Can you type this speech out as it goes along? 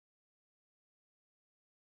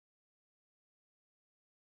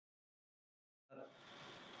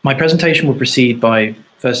My presentation will proceed by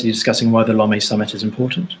firstly discussing why the Lome Summit is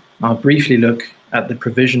important. I'll briefly look at the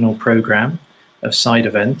provisional programme of side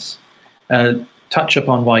events, touch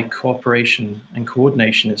upon why cooperation and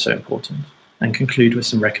coordination is so important, and conclude with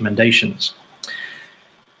some recommendations.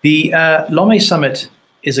 The Lome Summit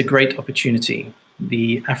is a great opportunity.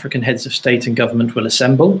 The African heads of state and government will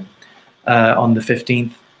assemble on the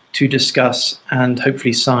 15th to discuss and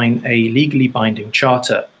hopefully sign a legally binding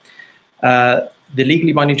charter. The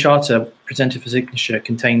legally binding charter presented for signature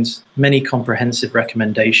contains many comprehensive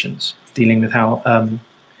recommendations dealing with how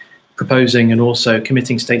proposing and also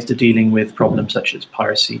committing states to dealing with problems such as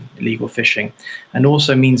piracy, illegal fishing, and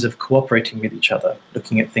also means of cooperating with each other,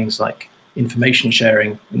 looking at things like information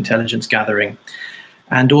sharing, intelligence gathering,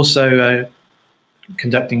 and also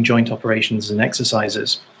conducting joint operations and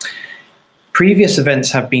exercises. Previous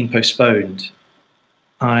events have been postponed.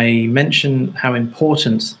 I mention how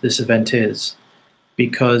important this event is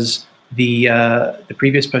because the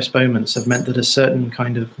previous postponements have meant that a certain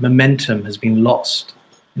kind of momentum has been lost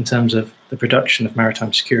in terms of the production of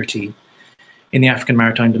maritime security in the African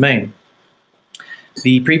maritime domain.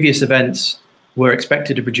 The previous events were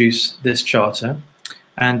expected to produce this charter,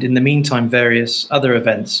 and in the meantime, various other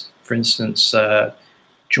events, for instance,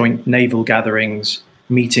 joint naval gatherings,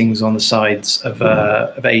 meetings on the sides of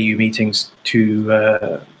AU meetings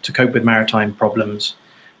to cope with maritime problems,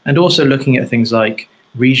 and also looking at things like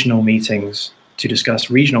regional meetings to discuss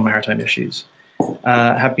regional maritime issues,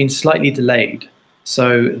 have been slightly delayed.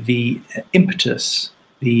 So the impetus,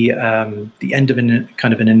 the end of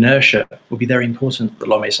kind of an inertia will be very important at the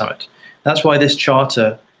Lome Summit. That's why this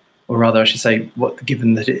charter, or rather I should say,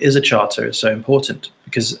 given that it is a charter, is so important,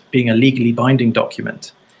 because being a legally binding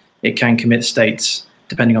document, it can commit states,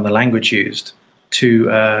 depending on the language used,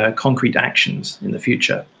 to concrete actions in the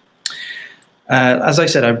future. As I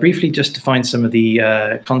said, I briefly just defined some of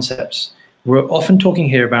the concepts. We're often talking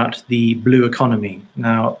here about the blue economy.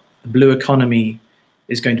 Now, the blue economy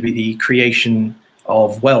is going to be the creation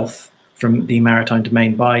of wealth from the maritime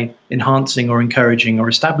domain by enhancing or encouraging or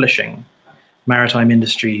establishing maritime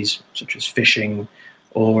industries such as fishing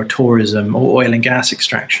or tourism or oil and gas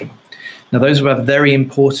extraction. Now, those will have a very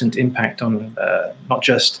important impact on not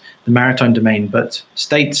just the maritime domain, but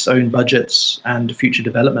states' own budgets and future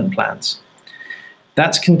development plans.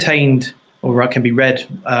 That's contained, or can be read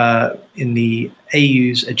in the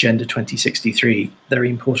AU's Agenda 2063, very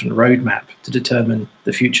important roadmap to determine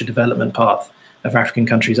the future development path of African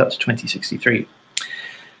countries up to 2063.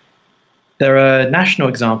 There are national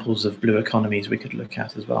examples of blue economies we could look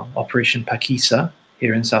at as well. Operation Pakisa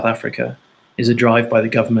here in South Africa is a drive by the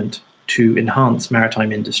government to enhance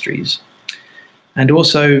maritime industries. And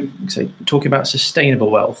also, talking about sustainable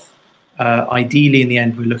wealth, ideally in the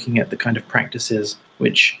end, we're looking at the kind of practices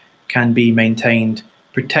which can be maintained,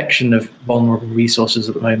 protection of vulnerable resources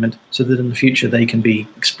at the moment, so that in the future they can be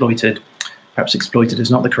exploited. Perhaps exploited is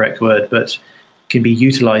not the correct word, but can be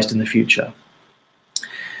utilized in the future.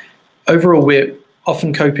 Overall, we're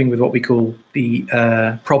often coping with what we call the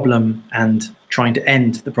problem and trying to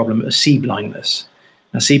end the problem of sea blindness.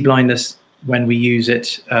 Now, sea blindness, when we use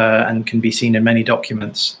it, and can be seen in many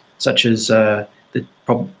documents, such as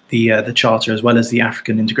the Charter, as well as the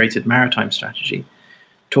African Integrated Maritime Strategy,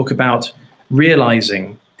 talk about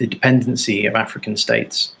realizing the dependency of African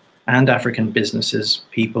states and African businesses,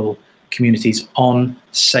 people, communities on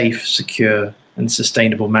safe, secure, and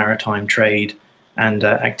sustainable maritime trade and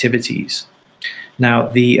activities. Now,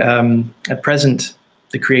 at present,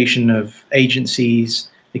 the creation of agencies,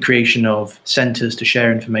 the creation of centers to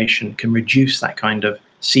share information can reduce that kind of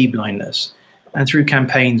sea blindness. And through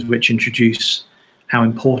campaigns which introduce how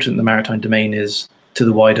important the maritime domain is to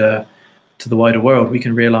the wider world, we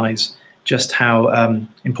can realize just how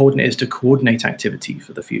important it is to coordinate activity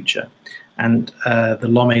for the future. And the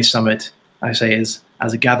Lome Summit, I say, is,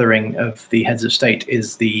 as a gathering of the heads of state,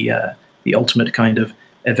 is the ultimate kind of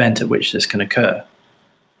event at which this can occur.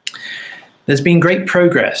 There's been great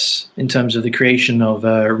progress in terms of the creation of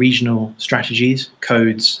regional strategies,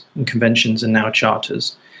 codes, and conventions, and now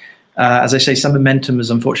charters. As I say, some momentum has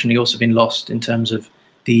unfortunately also been lost in terms of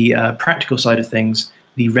the practical side of things,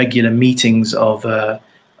 the regular meetings of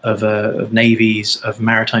navies, of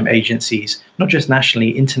maritime agencies, not just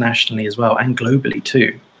nationally, internationally as well, and globally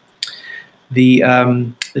too. The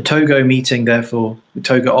Togo meeting, therefore,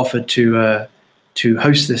 Togo offered to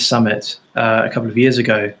host this summit a couple of years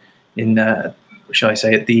ago in, shall I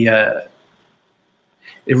say, at the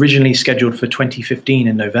originally scheduled for 2015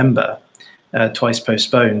 in November, twice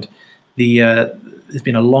postponed. There's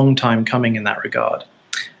been a long time coming in that regard.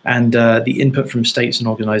 And the input from states and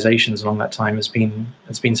organizations along that time has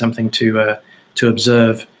been something to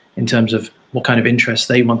observe in terms of what kind of interest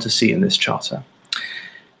they want to see in this charter.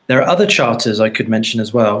 There are other charters I could mention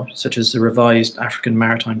as well, such as the revised African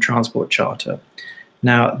Maritime Transport Charter.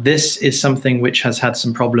 Now, this is something which has had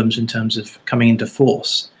some problems in terms of coming into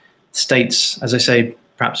force. States, as I say,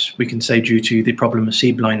 perhaps we can say due to the problem of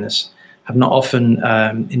sea blindness, have not often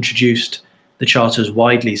introduced the charters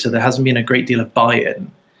widely, so there hasn't been a great deal of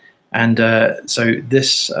buy-in. And so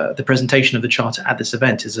the presentation of the charter at this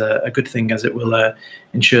event is a good thing, as it will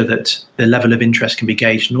ensure that the level of interest can be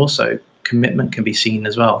gauged, and also commitment can be seen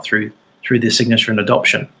as well through the signature and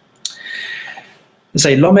adoption.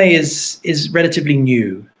 Say Lomé is relatively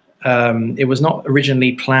new. It was not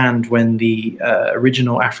originally planned when the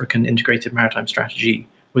original African Integrated Maritime Strategy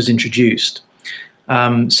was introduced.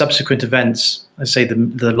 Subsequent events, I say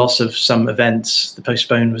the loss of some events, the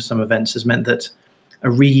postponement of some events, has meant that a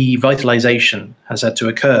revitalization has had to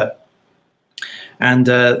occur. And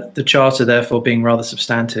the charter, therefore, being rather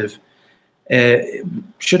substantive,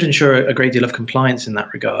 should ensure a great deal of compliance in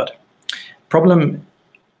that regard. Problem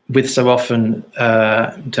with so often,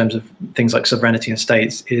 in terms of things like sovereignty and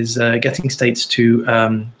states, is getting states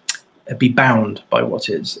to be bound by what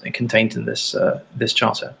is contained in this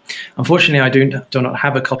charter. Unfortunately, I do not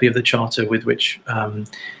have a copy of the charter with which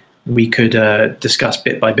we could discuss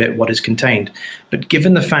bit by bit what is contained. But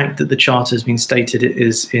given the fact that the charter has been stated it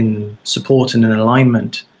is in support and in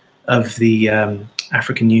alignment of the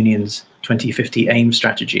African Union's 2050 AIM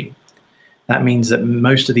strategy, that means that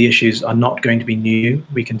most of the issues are not going to be new.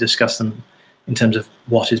 We can discuss them in terms of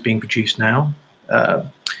what is being produced now.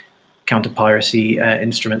 Counter-piracy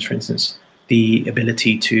instruments, for instance, the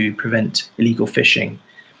ability to prevent illegal fishing,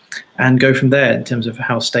 and go from there in terms of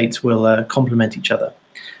how states will complement each other.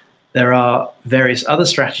 There are various other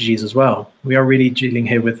strategies as well. We are really dealing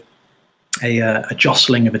here with a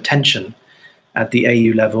jostling of attention at the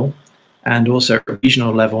AU level, and also at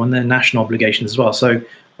regional level, and then national obligations as well. So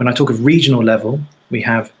when I talk of regional level, we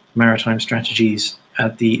have maritime strategies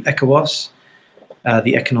at the ECOWAS,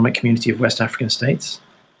 the Economic Community of West African States,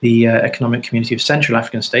 the Economic Community of Central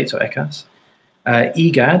African States, or ECAS.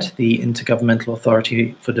 IGAD, the Intergovernmental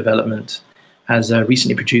Authority for Development, has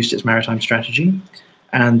recently produced its maritime strategy,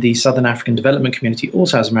 and the Southern African Development Community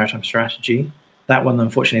also has a maritime strategy. That one,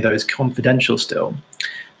 unfortunately, though, is confidential still.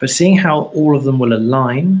 But seeing how all of them will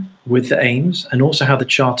align with the aims, and also how the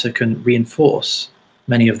charter can reinforce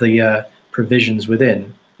many of the provisions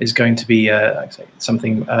within, is going to be a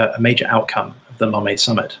major outcome of the Lomé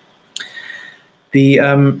summit.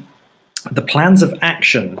 The plans of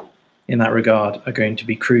action in that regard are going to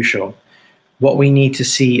be crucial. What we need to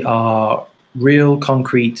see are real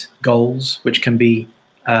concrete goals which can be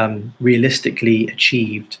realistically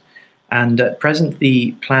achieved. And at present,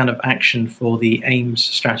 the plan of action for the AIMS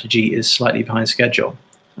strategy is slightly behind schedule.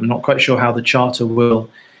 I'm not quite sure how the charter will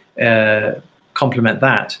complement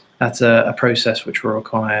that. That's a process which will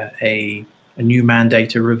require a new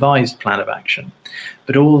mandate, a revised plan of action.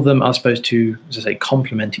 But all of them are supposed to, as I say,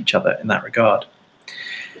 complement each other in that regard.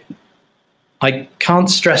 I can't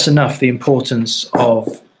stress enough the importance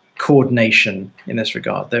of coordination in this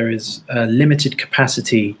regard. There is a limited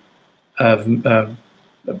capacity of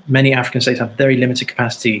many African states have very limited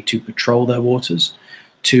capacity to patrol their waters,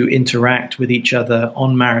 to interact with each other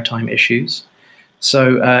on maritime issues.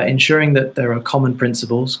 So ensuring that there are common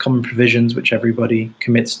principles, common provisions which everybody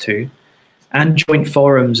commits to, and joint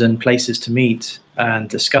forums and places to meet and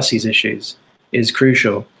discuss these issues is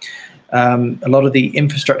crucial. A lot of the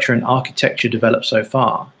infrastructure and architecture developed so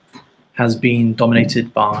far has been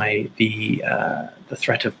dominated by the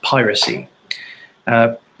threat of piracy.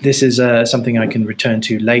 This is something I can return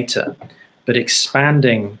to later, but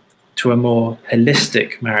expanding to a more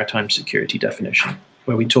holistic maritime security definition,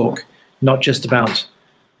 where we talk not just about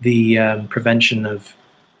the prevention of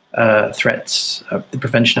threats, the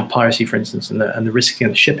prevention of piracy, for instance, and the risking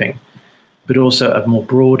of the shipping, but also a more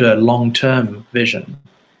broader long-term vision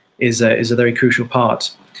is a very crucial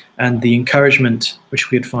part. And the encouragement,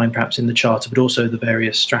 which we would find perhaps in the charter, but also the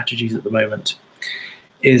various strategies at the moment,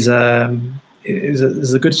 is a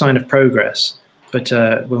good sign of progress. But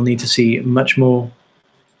we'll need to see much more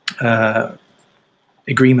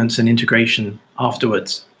agreements and integration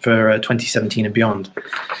afterwards for 2017 and beyond.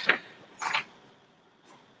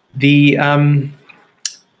 The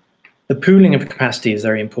pooling of capacity is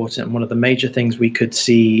very important, and one of the major things we could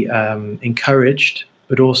see encouraged,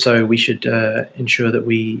 but also we should ensure that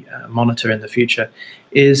we monitor in the future,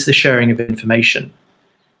 is the sharing of information.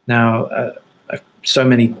 Now, so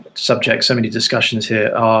many subjects, so many discussions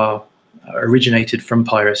here are originated from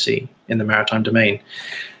piracy in the maritime domain.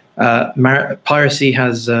 Piracy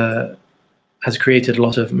has has created a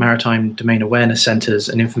lot of maritime domain awareness centers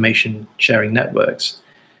and information sharing networks.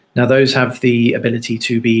 Now, those have the ability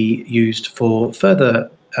to be used for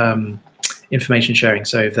further information sharing.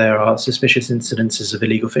 So if there are suspicious incidences of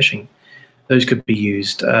illegal fishing, those could be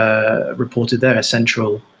used, reported there, a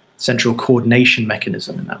central coordination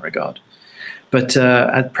mechanism in that regard. But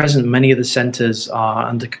at present, many of the centers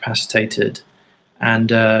are undercapacitated,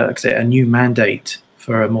 and like I say, a new mandate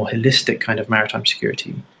for a more holistic kind of maritime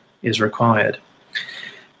security is required.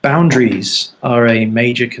 Boundaries are a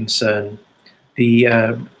major concern.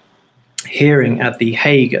 The hearing at The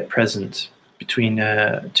Hague at present between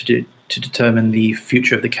to determine the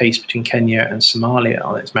future of the case between Kenya and Somalia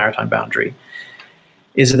on its maritime boundary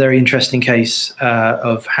is a very interesting case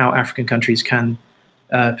of how African countries can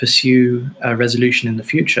pursue a resolution in the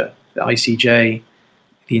future. The ICJ,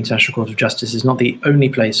 the International Court of Justice, is not the only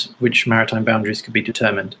place which maritime boundaries could be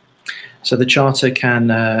determined. So the Charter can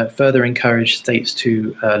further encourage states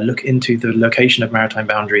to look into the location of maritime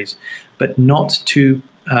boundaries, but not to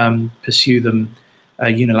pursue them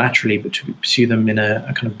unilaterally, but to pursue them in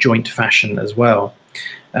a kind of joint fashion as well.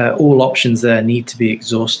 All options there need to be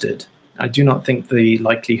exhausted. I do not think the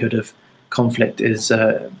likelihood of conflict is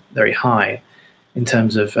very high in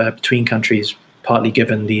terms of between countries, partly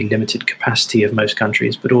given the limited capacity of most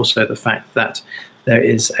countries, but also the fact that there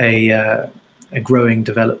is a growing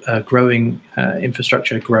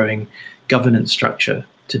infrastructure, growing governance structure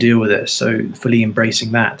to deal with this. So fully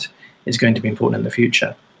embracing that is going to be important in the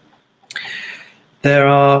future. There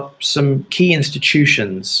are some key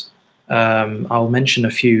institutions. I'll mention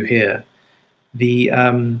a few here.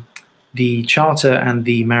 The Charter and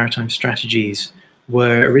the maritime strategies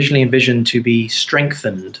were originally envisioned to be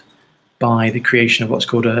strengthened by the creation of what's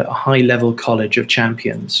called a high-level college of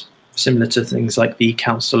champions, similar to things like the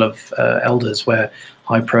Council of Elders, where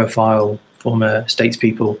high-profile former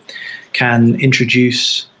statespeople can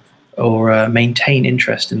introduce or maintain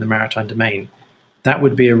interest in the maritime domain. That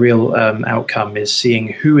would be a real outcome, is seeing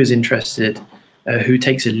who is interested, who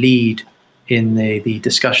takes a lead in the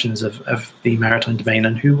discussions of the maritime domain,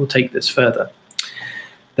 and who will take this further.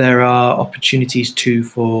 There are opportunities too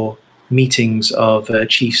for meetings of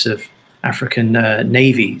chiefs of African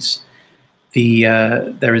navies.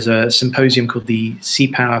 There is a symposium called the Sea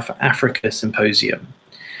Power for Africa Symposium.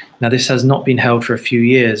 Now, this has not been held for a few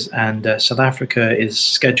years, and South Africa is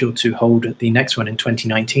scheduled to hold the next one in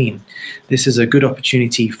 2019. This is a good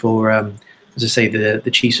opportunity for, as I say,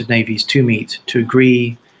 the chiefs of navies to meet, to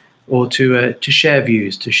agree, or to share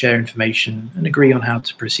views, to share information, and agree on how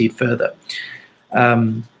to proceed further.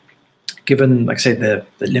 Given, like I say, the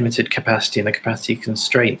limited capacity and the capacity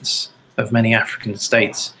constraints of many African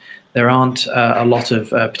states, there aren't a lot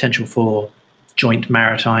of potential for joint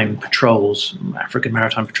maritime patrols, African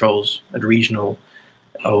maritime patrols at regional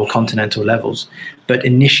or continental levels. But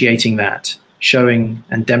initiating that, showing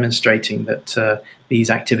and demonstrating that these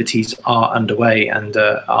activities are underway and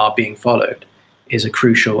are being followed, is a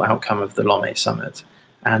crucial outcome of the Lome summit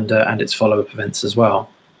and its follow-up events as well.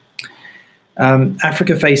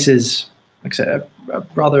 Africa faces, like I said, a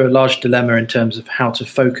rather large dilemma in terms of how to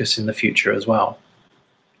focus in the future as well.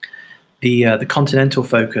 The continental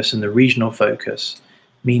focus and the regional focus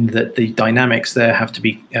mean that the dynamics there have to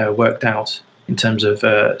be worked out in terms of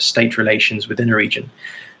state relations within a region.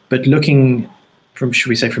 But looking from, should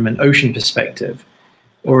we say, from an ocean perspective,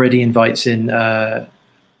 already invites in,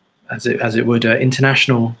 as it would,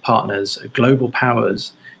 international partners, global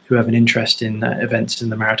powers who have an interest in events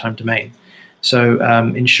in the maritime domain. So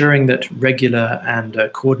ensuring that regular and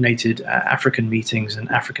coordinated African meetings and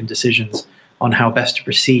African decisions on how best to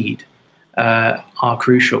proceed are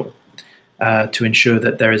crucial to ensure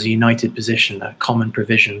that there is a united position, common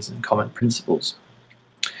provisions and common principles.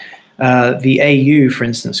 The AU, for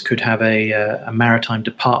instance, could have a maritime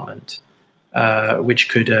department which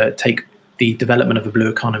could take the development of a blue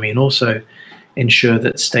economy and also ensure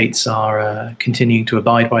that states are continuing to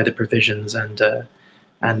abide by the provisions and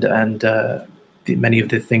many of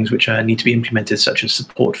the things which need to be implemented, such as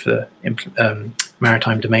support for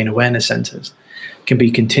maritime domain awareness centers, can be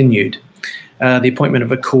continued. The appointment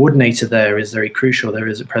of a coordinator there is very crucial. There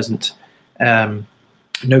is at present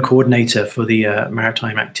no coordinator for the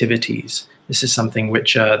maritime activities. This is something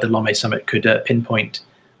which the Lome Summit could pinpoint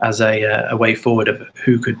as a way forward of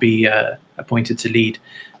who could be appointed to lead.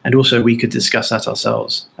 And also we could discuss that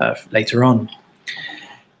ourselves later on.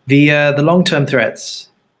 The long-term threats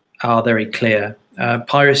are very clear.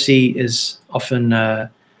 Piracy is often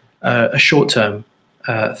a short-term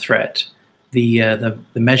threat. The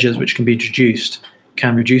measures which can be introduced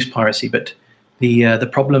can reduce piracy, but the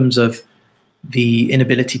problems of the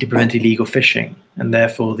inability to prevent illegal fishing, and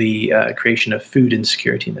therefore the creation of food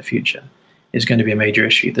insecurity in the future, is going to be a major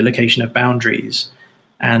issue. The location of boundaries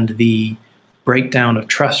and the breakdown of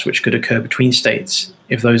trust which could occur between states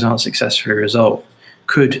if those aren't successfully resolved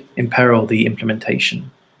could imperil the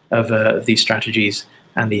implementation of these strategies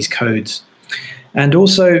and these codes. And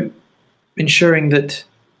also ensuring that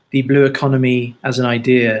the blue economy as an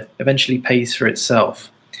idea eventually pays for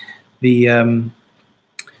itself.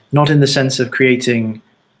 Not in the sense of creating,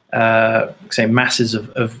 say, masses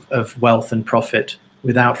of wealth and profit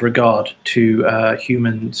without regard to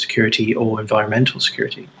human security or environmental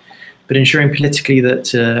security, but ensuring politically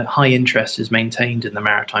that high interest is maintained in the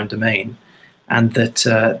maritime domain, and that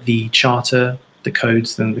the charter, the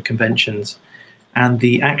codes and the conventions, and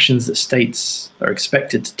the actions that states are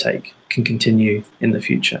expected to take can continue in the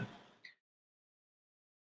future.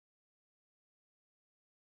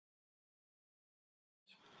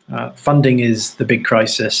 Funding is the big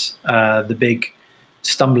crisis, the big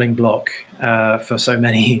stumbling block for so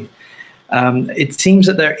many. It seems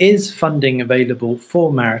that there is funding available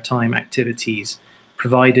for maritime activities,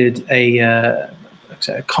 provided a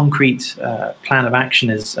concrete plan of action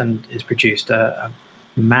is produced, a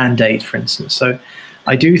mandate, for instance. So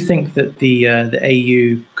I do think that the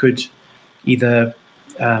AU could either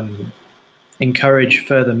encourage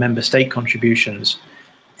further member state contributions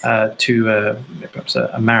to perhaps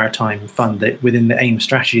a maritime fund that within the AIM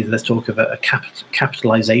strategy. Let's talk of a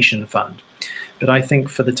capitalization fund. But I think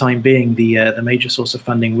for the time being, the major source of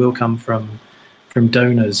funding will come from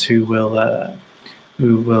donors who will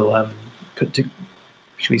put to,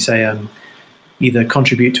 should we say, either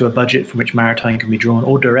contribute to a budget from which maritime can be drawn,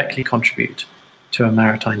 or directly contribute to a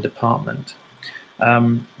maritime department.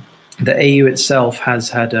 The AU itself has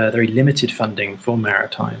had very limited funding for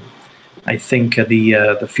maritime. I think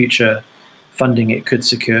the future funding it could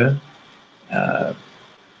secure,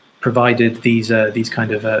 provided these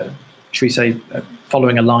kind of, should we say,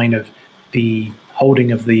 following a line of the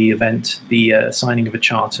holding of the event, the signing of a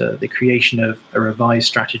charter, the creation of a revised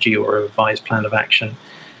strategy or a revised plan of action,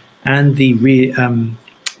 and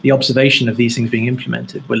the observation of these things being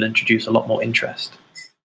implemented will introduce a lot more interest.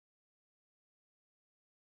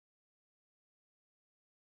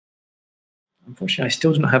 Unfortunately, I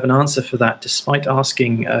still do not have an answer for that, despite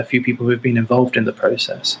asking a few people who have been involved in the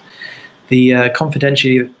process. The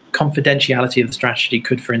confidentiality of the strategy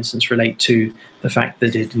could, for instance, relate to the fact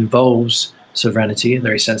that it involves sovereignty, a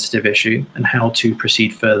very sensitive issue, and how to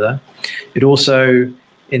proceed further. It also,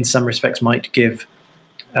 in some respects, might give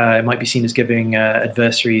it might be seen as giving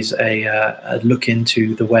adversaries a look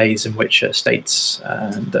into the ways in which states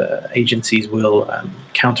and agencies will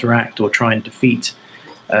counteract or try and defeat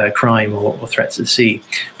crime or threats at sea.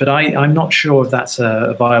 But I'm not sure if that's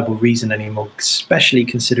a viable reason anymore, especially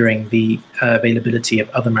considering the availability of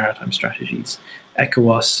other maritime strategies,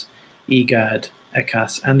 ECOWAS, IGAD,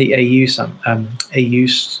 ECAS, and the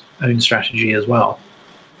AU's own strategy as well.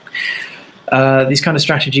 These kind of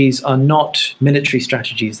strategies are not military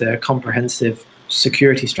strategies, they're comprehensive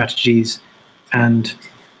security strategies. And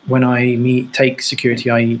when I take security,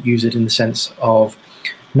 I use it in the sense of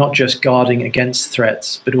not just guarding against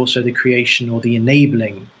threats, but also the creation or the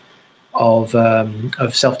enabling of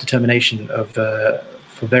self-determination for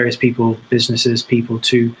various people, businesses, people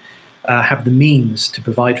to have the means to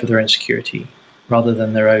provide for their own security rather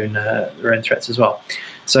than their own threats as well.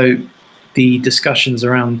 So the discussions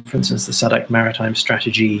around, for instance, the SADC maritime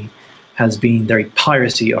strategy has been very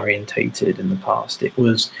piracy orientated in the past. It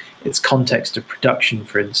was its context of production,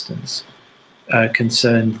 for instance,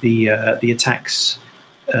 concerned the attacks.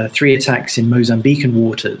 3 attacks in Mozambican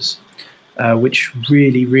waters, which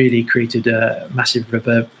really created massive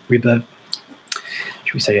ripples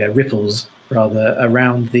rather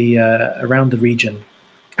around the region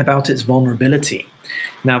about its vulnerability.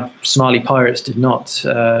 Now, Somali pirates did not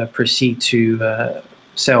proceed to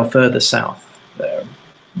sail further south.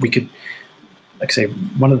 We could, like I say,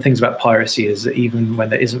 one of the things about piracy is that even when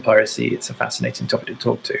there isn't piracy, it's a fascinating topic to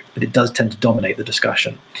talk to, but it does tend to dominate the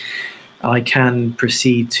discussion. I can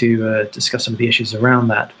proceed to discuss some of the issues around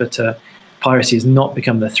that, but piracy has not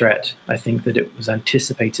become the threat I think that it was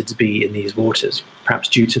anticipated to be in these waters, perhaps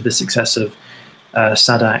due to the success of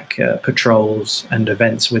SADC patrols and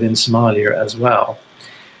events within Somalia as well.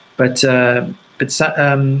 But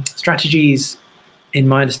strategies, in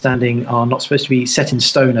my understanding, are not supposed to be set in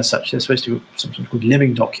stone as such. They're supposed to be something called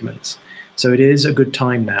living documents. So it is a good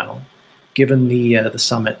time now, given the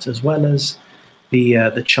summit, as well as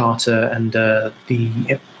the charter and the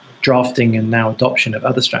drafting and now adoption of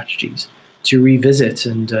other strategies, to revisit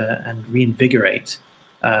and reinvigorate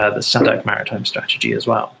the SADC maritime strategy as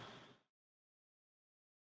well.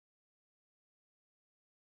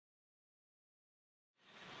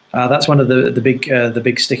 That's one of the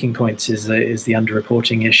big sticking points is the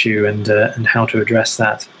underreporting issue and how to address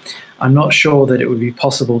that. I'm not sure that it would be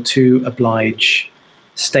possible to oblige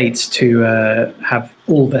states to have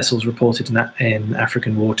all vessels reported in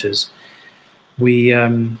African waters.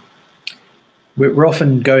 We're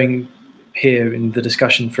often going here in the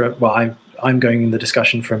discussion from, well, I'm going in the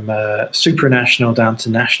discussion from supranational down to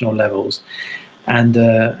national levels, and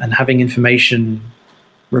having information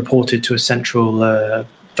reported to a central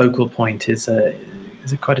focal point is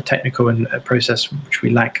quite a technical and a process which we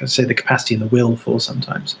lack, say, the capacity and the will for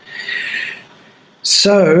sometimes.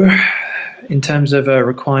 So, in terms of a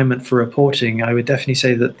requirement for reporting, I would definitely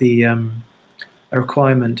say that a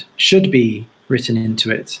requirement should be written into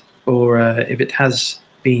it, or if it has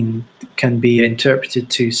been, can be interpreted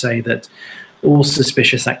to say that all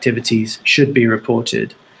suspicious activities should be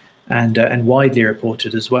reported, and widely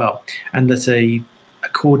reported as well, and that a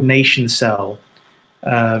coordination cell,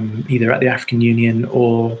 either at the African Union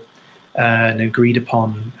or an agreed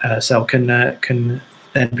upon cell, can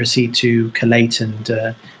then proceed to collate and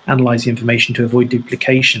analyze the information to avoid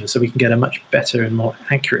duplication, so we can get a much better and more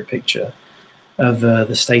accurate picture of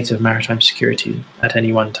the state of maritime security at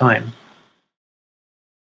any one time.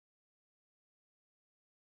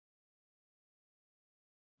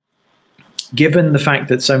 Given the fact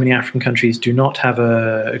that so many African countries do not have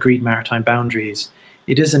agreed maritime boundaries,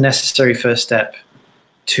 it is a necessary first step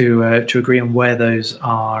to agree on where those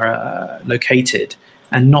are located,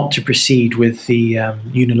 and not to proceed with the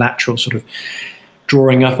unilateral sort of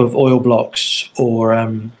drawing up of oil blocks or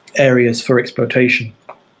areas for exploitation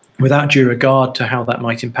without due regard to how that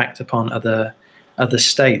might impact upon other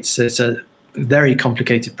states. It's a very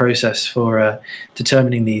complicated process for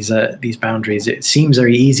determining these boundaries. It seems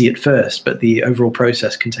very easy at first, but the overall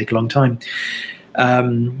process can take a long time.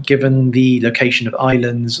 Given the location of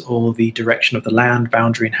islands or the direction of the land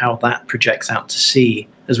boundary and how that projects out to sea,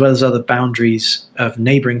 as well as other boundaries of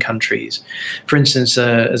neighboring countries. For instance,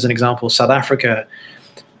 as an example, South Africa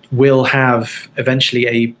will have eventually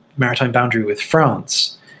a maritime boundary with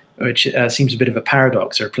France, which seems a bit of a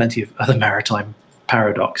paradox. There are plenty of other maritime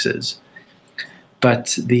paradoxes.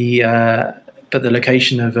 But the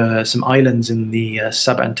location of some islands in the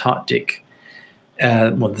subantarctic,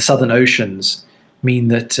 the southern oceans, mean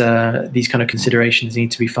that these kind of considerations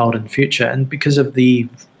need to be filed in the future. And because of the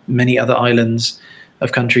many other islands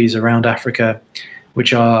of countries around Africa,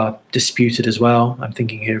 which are disputed as well, I'm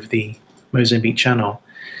thinking here of the Mozambique Channel,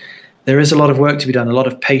 there is a lot of work to be done. A lot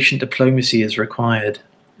of patient diplomacy is required.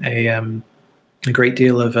 A great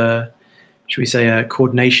deal of, should we say,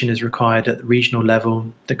 coordination is required at the regional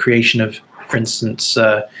level. The creation of, for instance,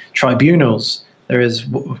 tribunals. There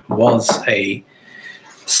was a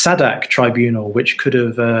SADC tribunal, which could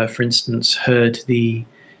have, for instance, heard the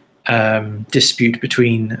dispute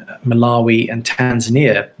between Malawi and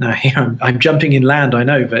Tanzania. Now, here I'm jumping inland, I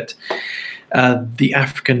know, but the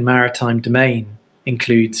African maritime domain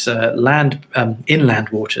includes inland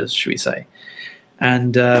waters, should we say,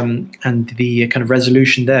 and the kind of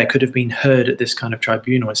resolution there could have been heard at this kind of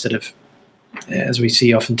tribunal instead of, as we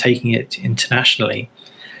see, often taking it internationally.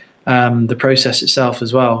 The process itself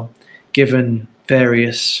as well, given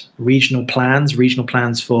various regional plans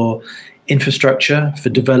for infrastructure, for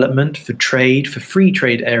development, for trade, for free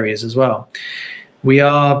trade areas as well. We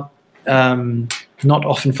are not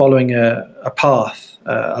often following a path,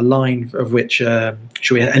 a line of which, a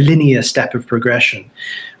linear step of progression.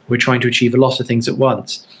 We're trying to achieve a lot of things at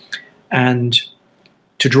once. And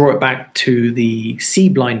to draw it back to the sea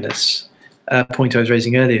blindness point I was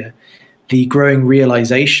raising earlier, the growing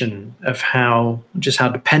realization of how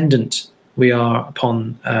dependent we are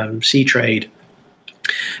upon sea trade,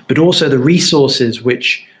 but also the resources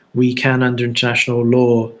which we can, under international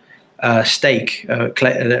law,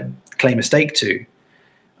 claim a stake to,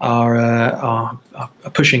 are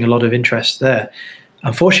pushing a lot of interest there.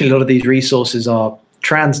 Unfortunately, a lot of these resources are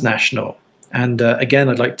transnational. And again,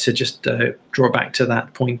 I'd like to just draw back to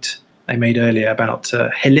that point I made earlier about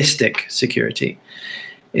holistic security,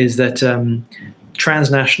 is that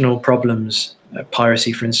transnational problems,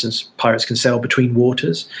 piracy, for instance, pirates can sail between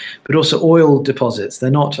waters, but also oil deposits. They're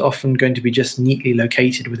not often going to be just neatly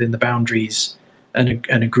located within the boundaries, an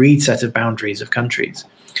agreed set of boundaries of countries.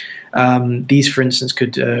 These, for instance,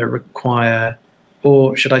 could require,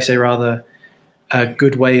 or should I say rather, a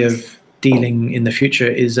good way of dealing in the future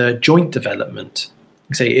is joint development.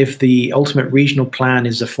 Say, if the ultimate regional plan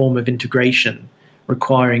is a form of integration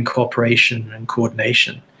requiring cooperation and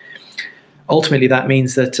coordination, ultimately that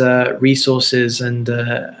means that resources and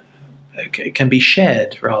can be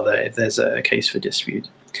shared, rather, if there's a case for dispute.